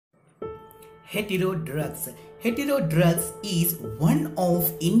Hetero Drugs. Hetero Drugs is one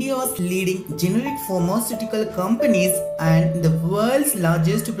of India's leading generic pharmaceutical companies and the world's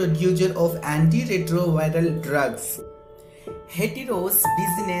largest producer of antiretroviral drugs. Hetero's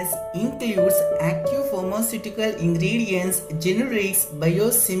business includes active pharmaceutical ingredients, generics,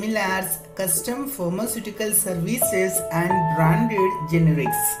 biosimilars, custom pharmaceutical services, and branded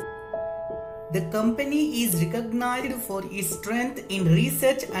generics. The company is recognized for its strength in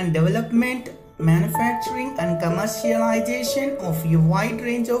research and development, manufacturing and commercialization of a wide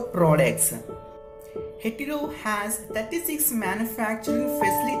range of products. Hetero has 36 manufacturing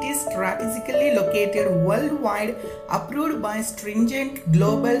facilities strategically located worldwide, approved by stringent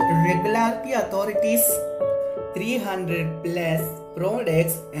global regulatory authorities. 300 plus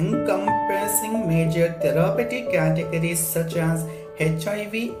products encompassing major therapeutic categories such as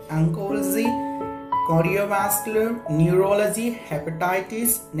HIV, oncology, cardiovascular, neurology,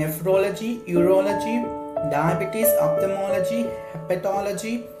 hepatitis, nephrology, urology, diabetes, ophthalmology,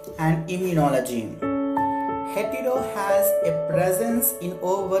 hepatology, and immunology. Hetero has a presence in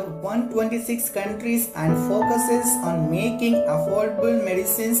over 126 countries and focuses on making affordable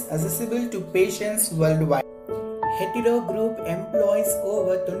medicines accessible to patients worldwide. Hetero Group employs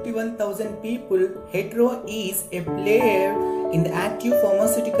over 21,000 people. Hetero is a player in the active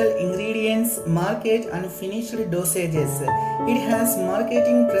pharmaceutical ingredients market and finished dosages. It has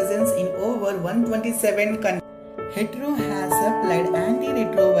marketing presence in over 127 countries. Hetero has supplied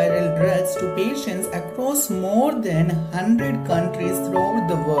antiretroviral drugs to patients across more than 100 countries throughout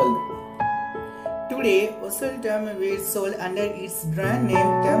the world. Today, oseltamivir sold under its brand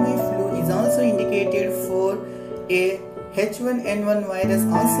name Tamiflu is also indicated for a H1N1 virus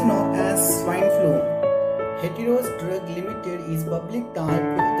also known as swine flu. Hetero's Drug Limited is public type.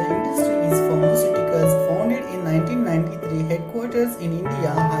 The industry is pharmaceuticals, founded in 1993, headquarters in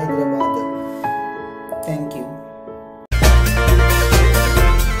India, Hyderabad. Thank you.